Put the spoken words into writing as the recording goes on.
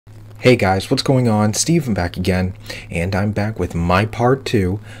Hey guys, what's going on? Steven back again, and I'm back with my part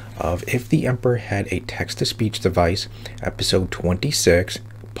 2 of If the Emperor Had a Text-to-Speech Device, episode 26,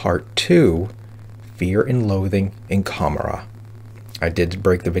 part 2, Fear and Loathing in Commorragh. I did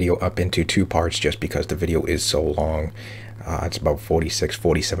break the video up into 2 parts just because the video is so long. It's about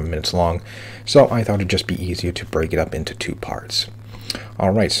 47 minutes long, so I thought it'd just be easier to break it up into 2 parts.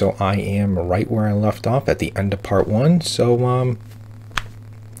 Alright, so I am right where I left off at the end of part 1, so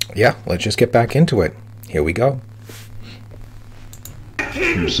yeah, let's just get back into it. Here we go.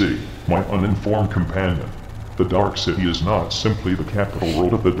 You see, my uninformed companion, the Dark City is not simply the capital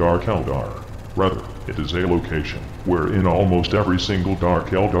road of the Dark Eldar. Rather, it is a location wherein almost every single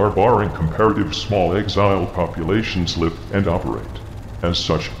Dark Eldar barring comparative small exiled populations live and operate. As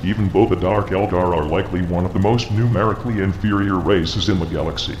such, even though the Dark Eldar are likely one of the most numerically inferior races in the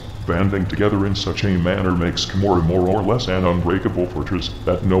galaxy, banding together in such a manner makes Commorragh more or less an unbreakable fortress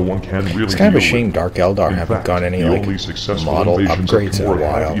that no one can really It's kind of a deal shame with. Dark Eldar In haven't fact, got any the like only successful model invasions of upgrades in a Commorragh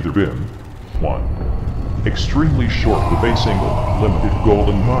while. have either been 1. Extremely short with a single, limited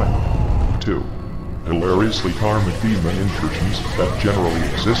golden mine. 2. Hilariously armored demon incursions that generally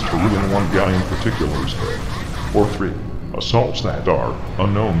exist to ruin one guy in particulars. Or 3. Assaults that are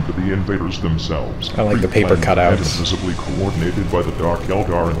unknown to the invaders themselves. I like the paper Pre-planned cutouts. and visibly coordinated by the Dark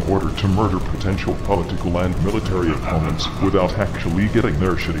Eldar in order to murder potential political and military opponents without actually getting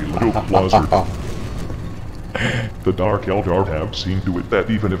their shitty little blazer. The Dark Eldar have seen to it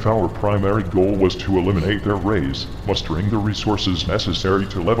that even if our primary goal was to eliminate their race, mustering the resources necessary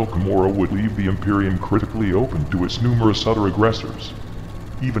to level Commorragh would leave the Imperium critically open to its numerous other aggressors.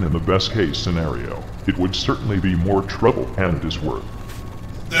 Even in the best case scenario, it would certainly be more trouble than it is worth.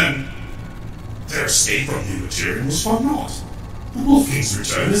 Then, their escape from the Imperium was for naught. The Wolf King's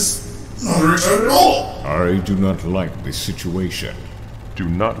return is not a return at all. I do not like this situation. Do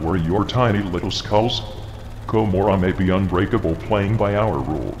not worry your tiny little skulls. Commorragh may be unbreakable playing by our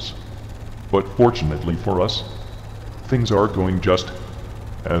rules. But fortunately for us, things are going just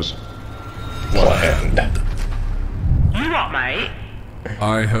as Planned. You what, mate?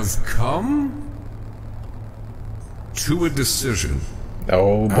 I have come to a decision.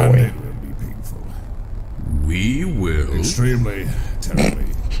 Oh And boy. it will be painful. We will Extremely,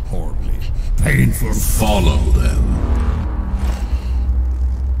 terribly, horribly painful. follow them.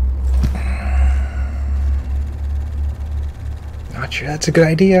 Not sure that's a good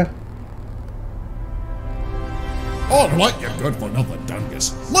idea. Alright, you good for nothing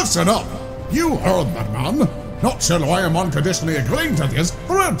dungus. Listen up! You heard that, man! Not till I am unconditionally agreeing to this,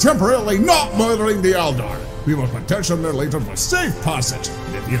 or I'm temporarily not murdering the Eldar. We will petition their leader for safe passage,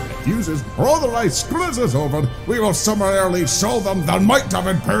 and if he refuses, or otherwise screws us over, we will summarily show them the might of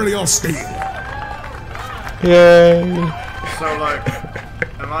Imperial steel. Yay. So, like,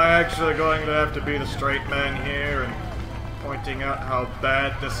 am I actually going to have to be the straight man here and pointing out how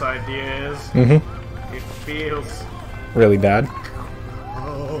bad this idea is? Mm-hmm. It feels... Really bad.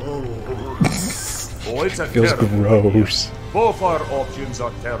 Oh, it's a Feels terrible gross. idea. Both our options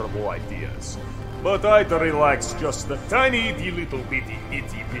are terrible ideas. But I'd relax just a tiny itty little bitty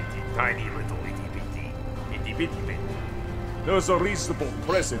tiny little itty bitty. There's a reasonable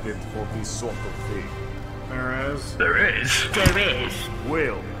precedent for this sort of thing. There is. There is.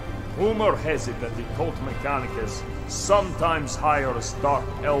 Well, rumor has it that the cult Mechanicus sometimes hires Dark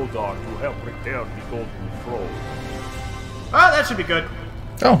Eldar to help repair the Golden Throne. Ah, that should be good.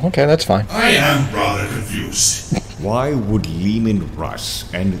 Oh, okay, that's fine. I am rather confused. Why would Lehman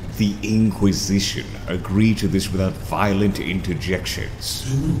Russ and the Inquisition agree to this without violent interjections?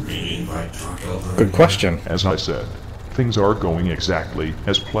 Do we invite Dark Eldar? Good question. as I said, things are going exactly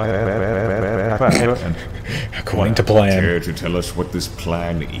as planned. According to plan. Care to tell us what this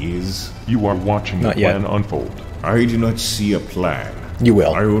plan is? You are watching the Not yet. plan unfold. I do not see a plan. You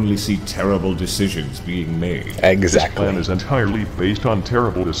will. I only see terrible decisions being made. This plan Exactly. is entirely based on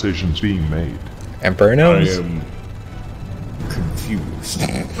terrible decisions being made. Emperor I knows. am confused.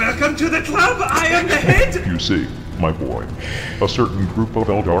 Welcome to the club. I am the head. You see, my boy, a certain group of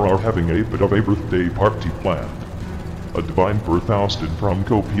Eldar are having a bit of a birthday party planned. A divine birth ousted from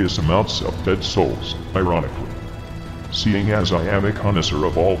copious amounts of dead souls, ironically. Seeing as I am a connoisseur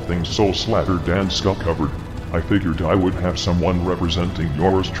of all things soul-slattered and skull-covered, I figured I would have someone representing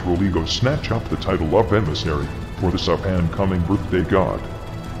yours truly go snatch up the title of emissary for this up-and-coming birthday god.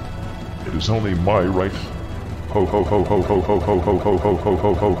 It is only my right. Ho ho ho ho ho ho ho ho ho ho ho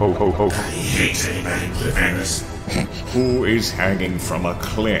ho ho ho ho ho. I hate anybody in cliffhangers. Who is hanging from a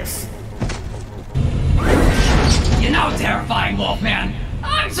cliff? You know, terrifying Wolfman.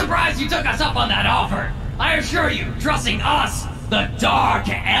 I'm surprised you took us up on that offer. I assure you, trusting us The Dark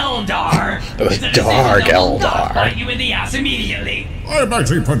Eldar! The Dark Eldar. I'll bite you in the ass immediately! I'm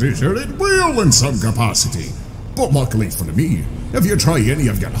actually pretty sure it will in some capacity. But luckily for me, if you try any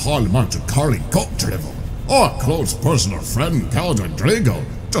of your hall-mounted curly cock drivel, our close personal friend Calder Drago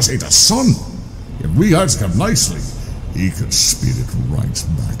just ate a son. If we ask him nicely, he could spit it right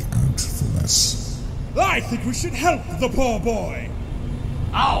back out for us. I think we should help the poor boy.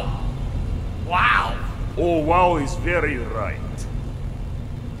 Oh! Wow! Oh, wow is very right.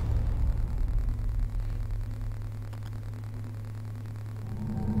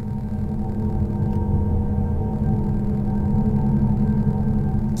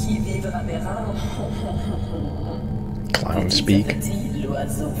 Qui vivra verra. Clown speak.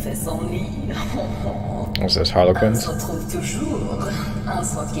 L'oiseau fait son nid. What's this, On Harlequins? se retrouve toujours. Un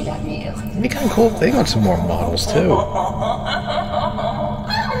son qui l'admire. It'd be kind of cool if they got some more models too.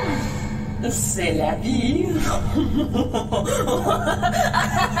 C'est la vie.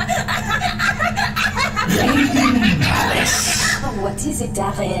 What is it,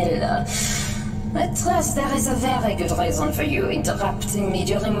 Ariel? I trust there is a very good reason for you interrupting me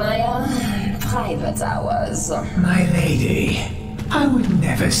during my private hours. My lady, I would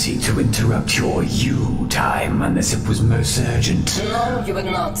never seek to interrupt your you time unless it was most urgent. No, you would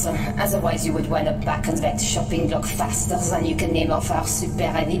not. Otherwise, you would wind up back on that shopping block faster than you can name off our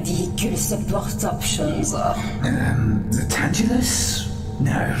super ridicule support options. The Tantalus?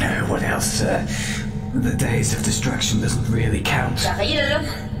 No, what else? The days of destruction doesn't really count. Ariel,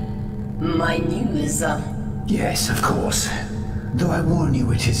 my news. Yes, of course. Though I warn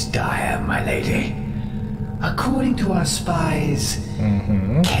you it is dire, my lady. According to our spies,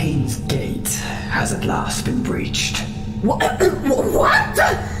 Kane's Gate has at last been breached. What? That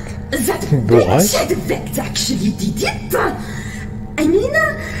wretched Vex actually did it? I mean,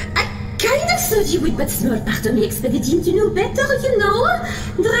 I kind of thought you would but small part of me expediting to know better, you know?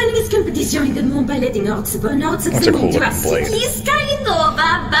 Draining his competition in the moon by letting orcs upon orcs of the moon to our city is kind of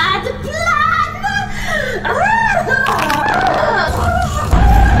a bad plan!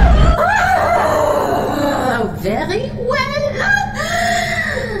 Very well.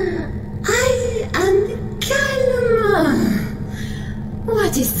 I am calm.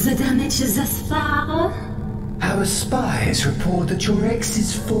 What is the damage thus far? Our spies report that your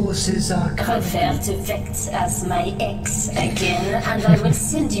ex's forces are Refer to Vex as my ex again, and I will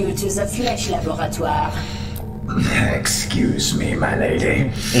send you to the flesh laboratoire. Excuse me, my lady.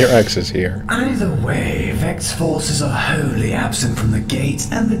 Your ex is here. Either way, Vex forces are wholly absent from the gate,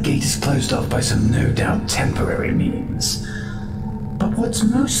 and the gate is closed off by some no doubt temporary means. But what's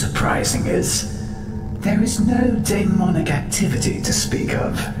most surprising is, there is no demonic activity to speak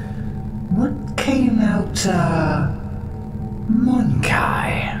of. What came out,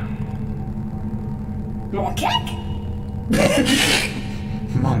 Monkai? Mon cake?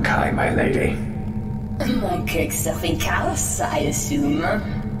 Monkai, my lady. Mon cake serving chaos, I assume.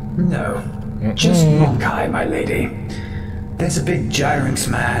 No, just Monkai, my lady. There's a big Gyrinx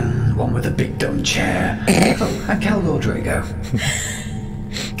man, one with a big dumb chair. Oh, and Caldor Drago.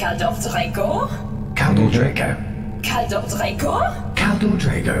 Caldor Drago? Caldor Drago. Caldor Drago? Caldor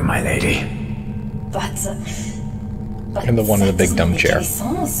Drago, my lady. But And the one in the big dumb chair.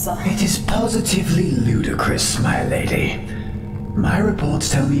 It is positively ludicrous, my lady. My reports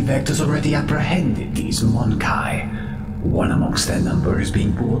tell me Vector's already apprehended these Monkai. One amongst their number is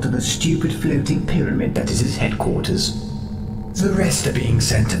being brought to the stupid floating pyramid that is his headquarters. The rest are being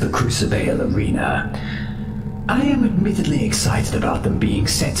sent to the Crucible Arena. I am admittedly excited about them being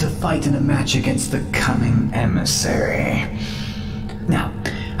set to fight in a match against the coming emissary. Now,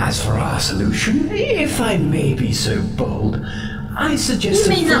 as for our solution, if I may be so bold, I suggest... You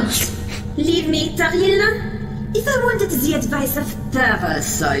may not. Leave me, Tariel. If I wanted the advice of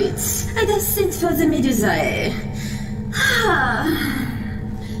parasites, I'd have sent for the Medusae.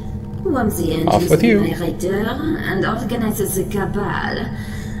 Warm the engines with you. my radar and organize the cabal.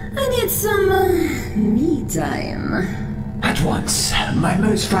 I need some me time. At once, my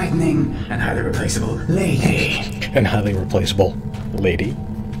most frightening and highly replaceable lady. And highly replaceable lady.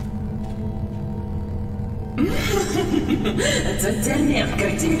 So tell me you're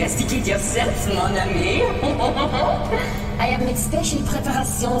going to investigate yourself, mon ami. I have made special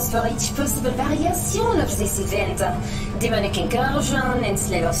preparations for each possible variation of this event. Demonic incursion,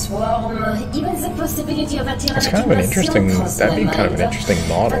 enslaver swarm, even the possibility of a That's kind of an interesting, that'd be kind of an interesting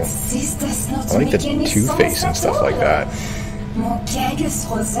model. I like the Two-Face and stuff like that. Mon gag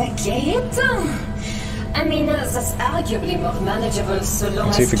sur the gate. I mean, that's arguably more manageable so long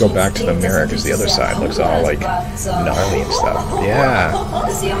Let's see if we go back to the mirror, because the other side looks all like gnarly and stuff. Yeah.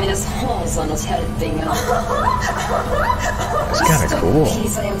 The ominous horns are not helping. That's kind of cool.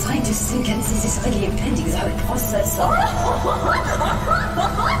 Please, I am trying to think, and this is really impending the whole process.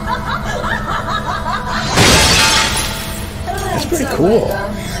 That's pretty cool.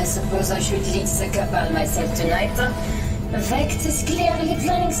 I suppose I should lead the cabal myself tonight. Vect is clearly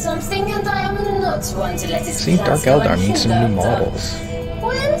planning something, and I am not one to let it See, Dark Eldar needs some new models.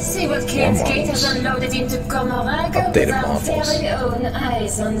 We'll see what Kate's Gate has unloaded into Commorragh with our very own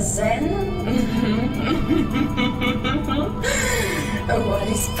eyes on Zen. While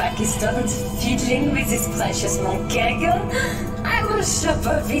his pack is done fiddling with his precious monkeg, I will chop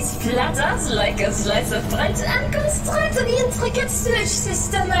off his platters like a slice of bread and construct the intricate sewage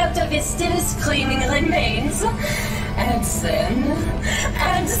system out of his still screaming remains. And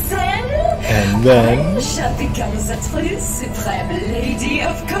then I shall become the true supreme lady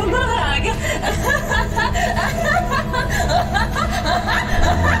of Commorragh.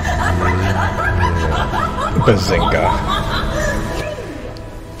 Bazinga.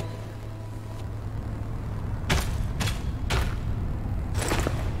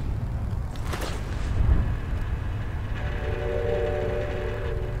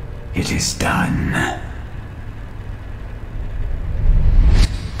 It is done.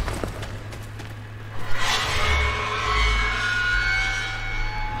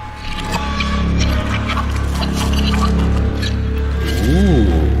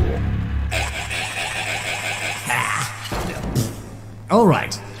 All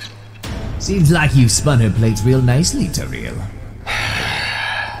right. Seems like you spun her plates real nicely, Tariel.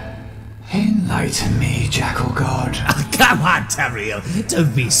 Enlighten me, Jackal God. Come on, Tariel.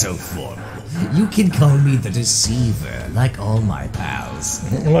 Don't be so formal. You can call me the Deceiver, like all my pals.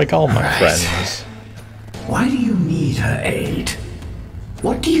 Like all my friends. Why do you need her aid?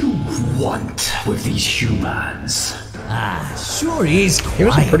 What do you want with these humans? Sure is quiet. He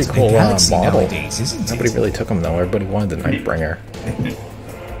was a pretty cool model. Nowadays, isn't Nobody really took him though. Everybody wanted the Nightbringer.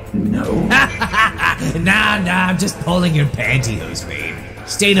 No. Nah, I'm just pulling your pantyhose, babe.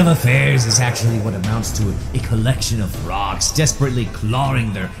 State of affairs is actually what amounts to a collection of rocks desperately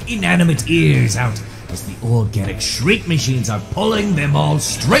clawing their inanimate ears out as the organic shriek machines are pulling them all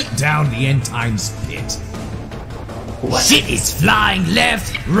straight down the end times pit. What? Shit is flying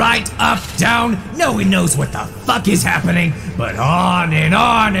left, right, up, down. No one knows what the fuck is happening, but on and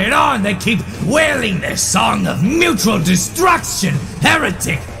on and on they keep wailing their song of mutual destruction.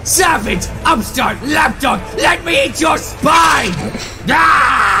 Heretic, savage, upstart, lapdog, let me eat your spine!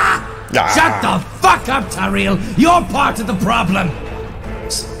 Shut the fuck up, Tariel. You're part of the problem.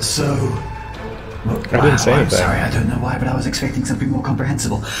 I didn't say anything. I'm sorry, I don't know why, but I was expecting something more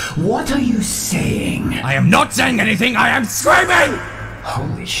comprehensible. What are you saying? I am not saying anything, I am screaming!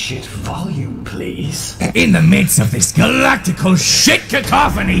 Holy shit, volume, please. In the midst of this galactical shit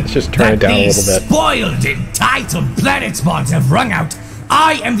cacophony Let's just turn it down a little bit. Spoiled, entitled planet spawns have rung out,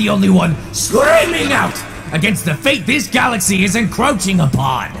 I am the only one screaming out against the fate this galaxy is encroaching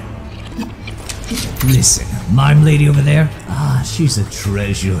upon. Listen, mime lady over there, she's a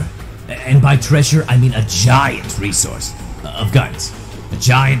treasure. And by treasure, I mean a giant resource of guns. A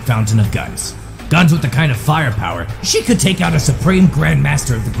giant fountain of guns. Guns with the kind of firepower she could take out a Supreme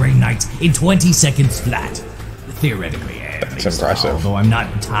Grandmaster of the Grey Knights in 20 seconds flat. Theoretically, that's impressive. Although I'm not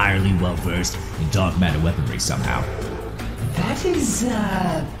entirely well versed in dark matter weaponry somehow. That is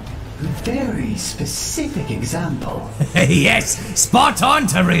a very specific example. Yes, spot on,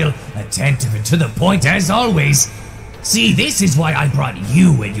 Tariel. Attentive and to the point as always. See, this is why I brought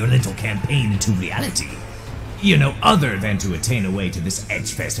you and your little campaign into reality. You know, other than to attain a way to this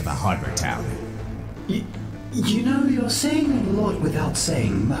edgefest of a harbor town. You know, you're saying a lot without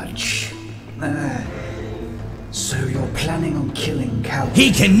saying much. So you're planning on killing Cal?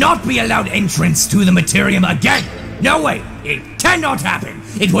 He cannot be allowed entrance to the Materium again! No way! It cannot happen!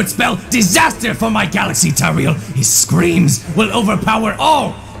 It would spell disaster for my galaxy, Tariel! His screams will overpower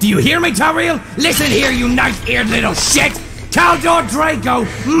all! Do you hear me, Tariel? Listen here, you night-eared little shit! Caldor Draco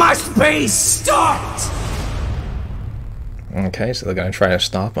must be stopped! Okay, so they're gonna try to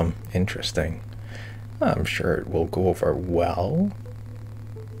stop him. Interesting. I'm sure it will go over well.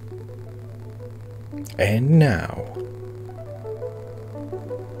 And now,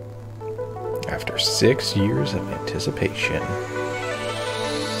 after 6 years of anticipation,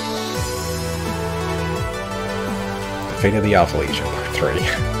 the fate of the Alpha Legion, Part 3.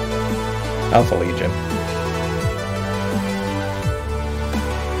 Alpha Legion.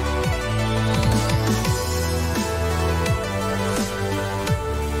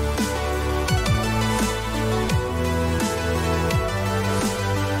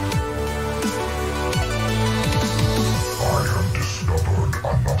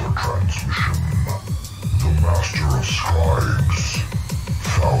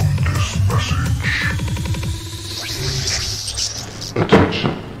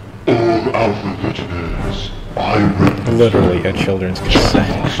 have religion is. I read literally a children's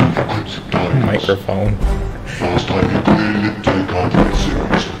microphone. Last time you clearly didn't take conflict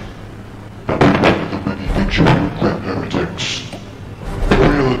seriously. Now we know the many things you regret heretics. The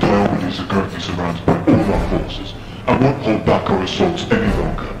real Diomedes are currently surrounded by all our forces, and won't hold back our assaults any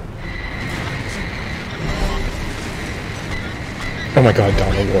longer. Oh my god,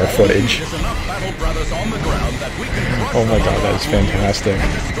 Donald War footage. Oh my god, that is fantastic.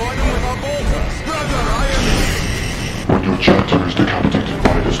 When your chapter is decapitated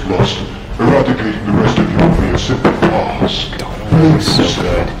by this lust, eradicating the rest of you will be a simple task. Donald War is so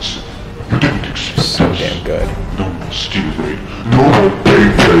good. You didn't expect so damn good. No more steel rain, no more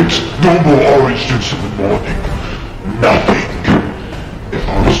pancakes, no more orange juice in the morning. Nothing. If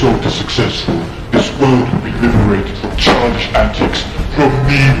our assault is successful, this world will be liberated from childish antics, from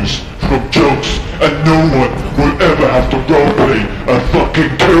memes, from jokes, and no one will ever have to roleplay a fucking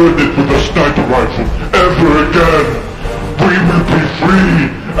pyramid with a sniper rifle ever again. We will be free,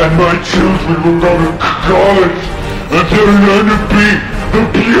 and my children will go to college, and they'll learn to be the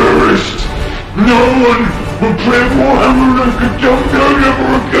purest. No one will play Warhammer like a dumb dog ever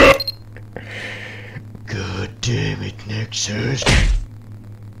again. God damn it, Nexus.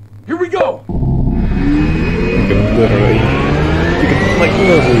 Here we go! You can literally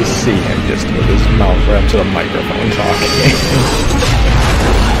see him just with his mouth right up to the microphone talking.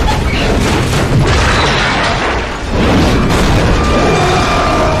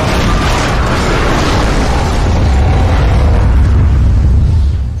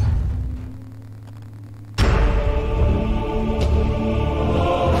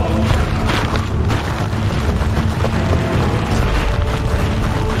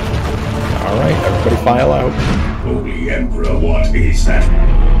 Alright, everybody file out. Holy Emperor, what is that?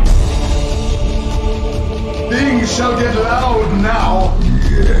 Things shall get loud now.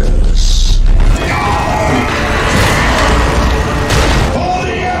 Yes.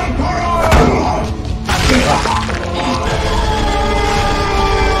 Holy Emperor!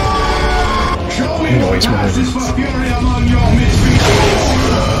 Show me what passes for fury among your misfeatures.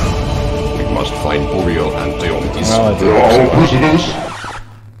 We must find Burial and Diomedes. They're all prisoners.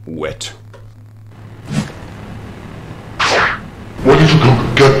 Wet. Why did you come to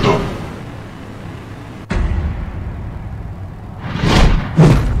get them?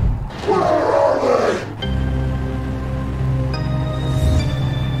 Where are they?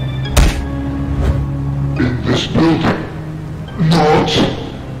 In this building. Not.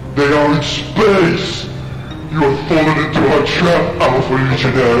 They are in space. You have fallen into our trap, Alpha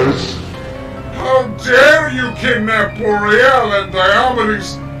Legionnaires. How dare you kidnap Boreal and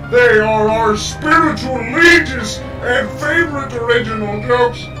Diomedes? They are our spiritual lieges and favorite original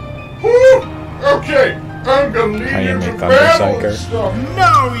jokes. Whew! Okay, I'm gonna leave you to babble and stuff.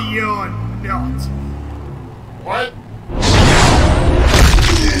 No, you're not. What?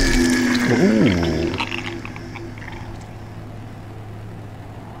 Ooh.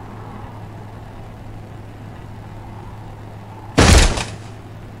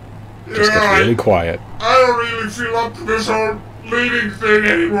 Just gets really quiet. I don't really feel up to this whole leading thing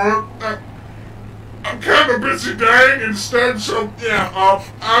anymore. I'm kind of busy dying instead, so yeah,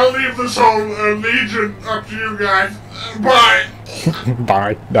 I'll leave this whole legion up to you guys. Bye.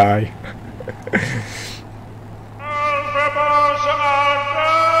 Bye. Die.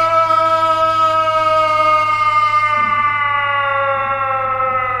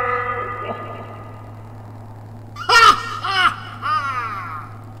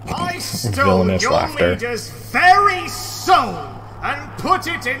 I stole your laughter. leader's very soul and put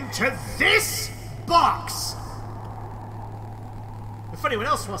it into this box. If anyone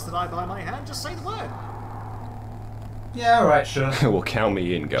else wants to die by my hand, just say the word. Yeah, alright, sure. Well, count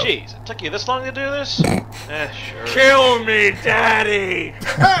me in, go. Jeez, it took you this long to do this? Sure. Kill me, Daddy!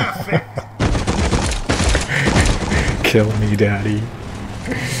 Perfect! Kill me, Daddy.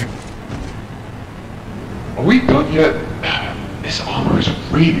 Are we done yet? This armor is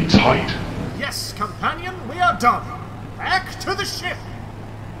really tight. Yes, companion, we are done. Back to the ship.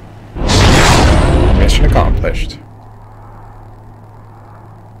 Mission accomplished.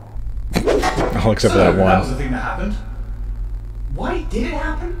 All except for that one. That was the thing that happened. Why did it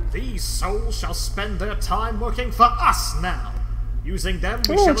happen? These souls shall spend their time working for us now. Using them,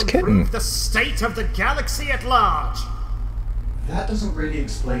 we Oh, shall it's improve Kitten. the state of the galaxy at large. That doesn't really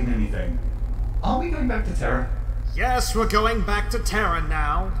explain anything. Aren't we going back to Terra? Yes, we're going back to Terra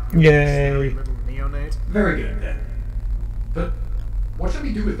now. Yay. Little neonate. Very good, then. But what should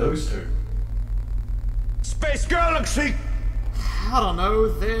we do with those two? Space Galaxy! I don't know,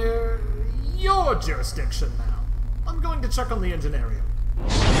 they're your jurisdiction now. I'm going to check on the engineering.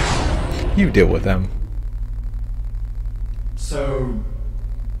 You deal with them. So,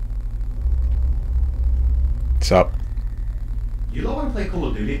 what's up? you lot want to play Call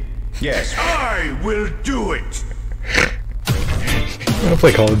of Duty? Yes, I will do it! You wanna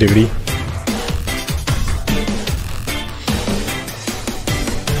play Call of Duty?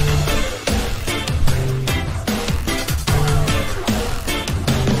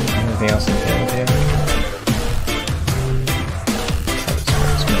 Anything else in there?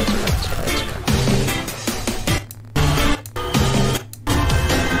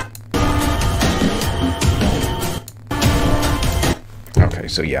 Okay,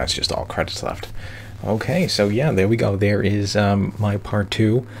 so yeah, it's just all credits left. Okay, so yeah, there we go. There is my part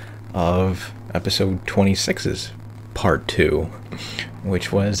 2 of episode 26's part 2,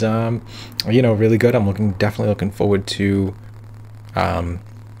 which was you know, really good. I'm definitely looking forward to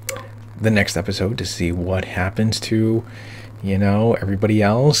the next episode to see what happens to, you know, everybody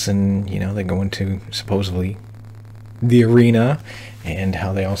else, and you know, they're going to supposedly the arena, and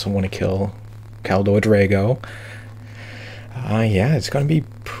how they also want to kill Caldor Drago. Yeah, it's going to be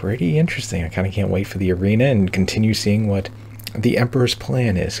pretty interesting. I kind of can't wait for the arena and continue seeing what the Emperor's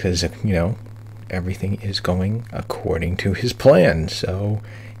plan is, because, you know, everything is going according to his plan. So,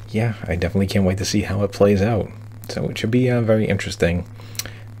 yeah, I definitely can't wait to see how it plays out. So it should be very interesting.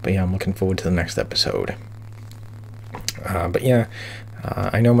 But yeah, I'm looking forward to the next episode. But yeah,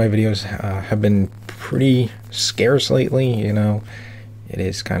 I know my videos have been pretty scarce lately, you know. It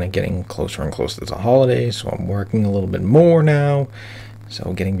is kind of getting closer and closer to the holidays, so I'm working a little bit more now.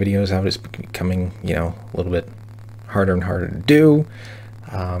 So getting videos out is becoming, you know, a little bit harder and harder to do.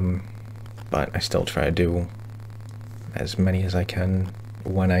 But I still try to do as many as I can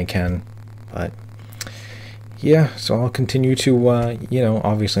when I can. But yeah, so I'll continue to, you know,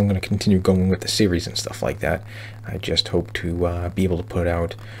 obviously I'm going to continue going with the series and stuff like that. I just hope to be able to put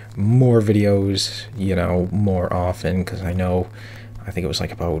out more videos, you know, more often, because I know, I think it was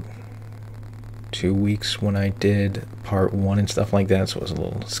like about 2 weeks when I did part 1 and stuff like that, so it was a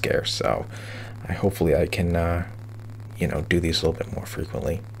little scarce. So hopefully I can, you know, do these a little bit more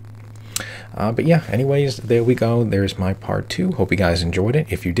frequently. But yeah, anyways, there we go. There's my part 2. Hope you guys enjoyed it.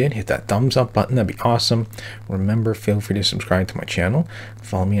 If you did, hit that thumbs up button. That'd be awesome. Remember, feel free to subscribe to my channel.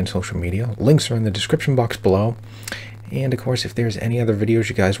 Follow me on social media. Links are in the description box below. And of course, if there's any other videos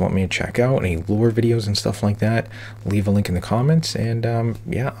you guys want me to check out, any lore videos and stuff like that, leave a link in the comments. And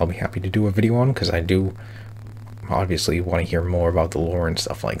yeah, I'll be happy to do a video on, because I do obviously want to hear more about the lore and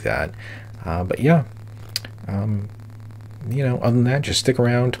stuff like that. But yeah, you know, other than that, just stick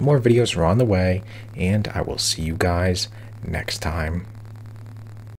around. More videos are on the way, and I will see you guys next time.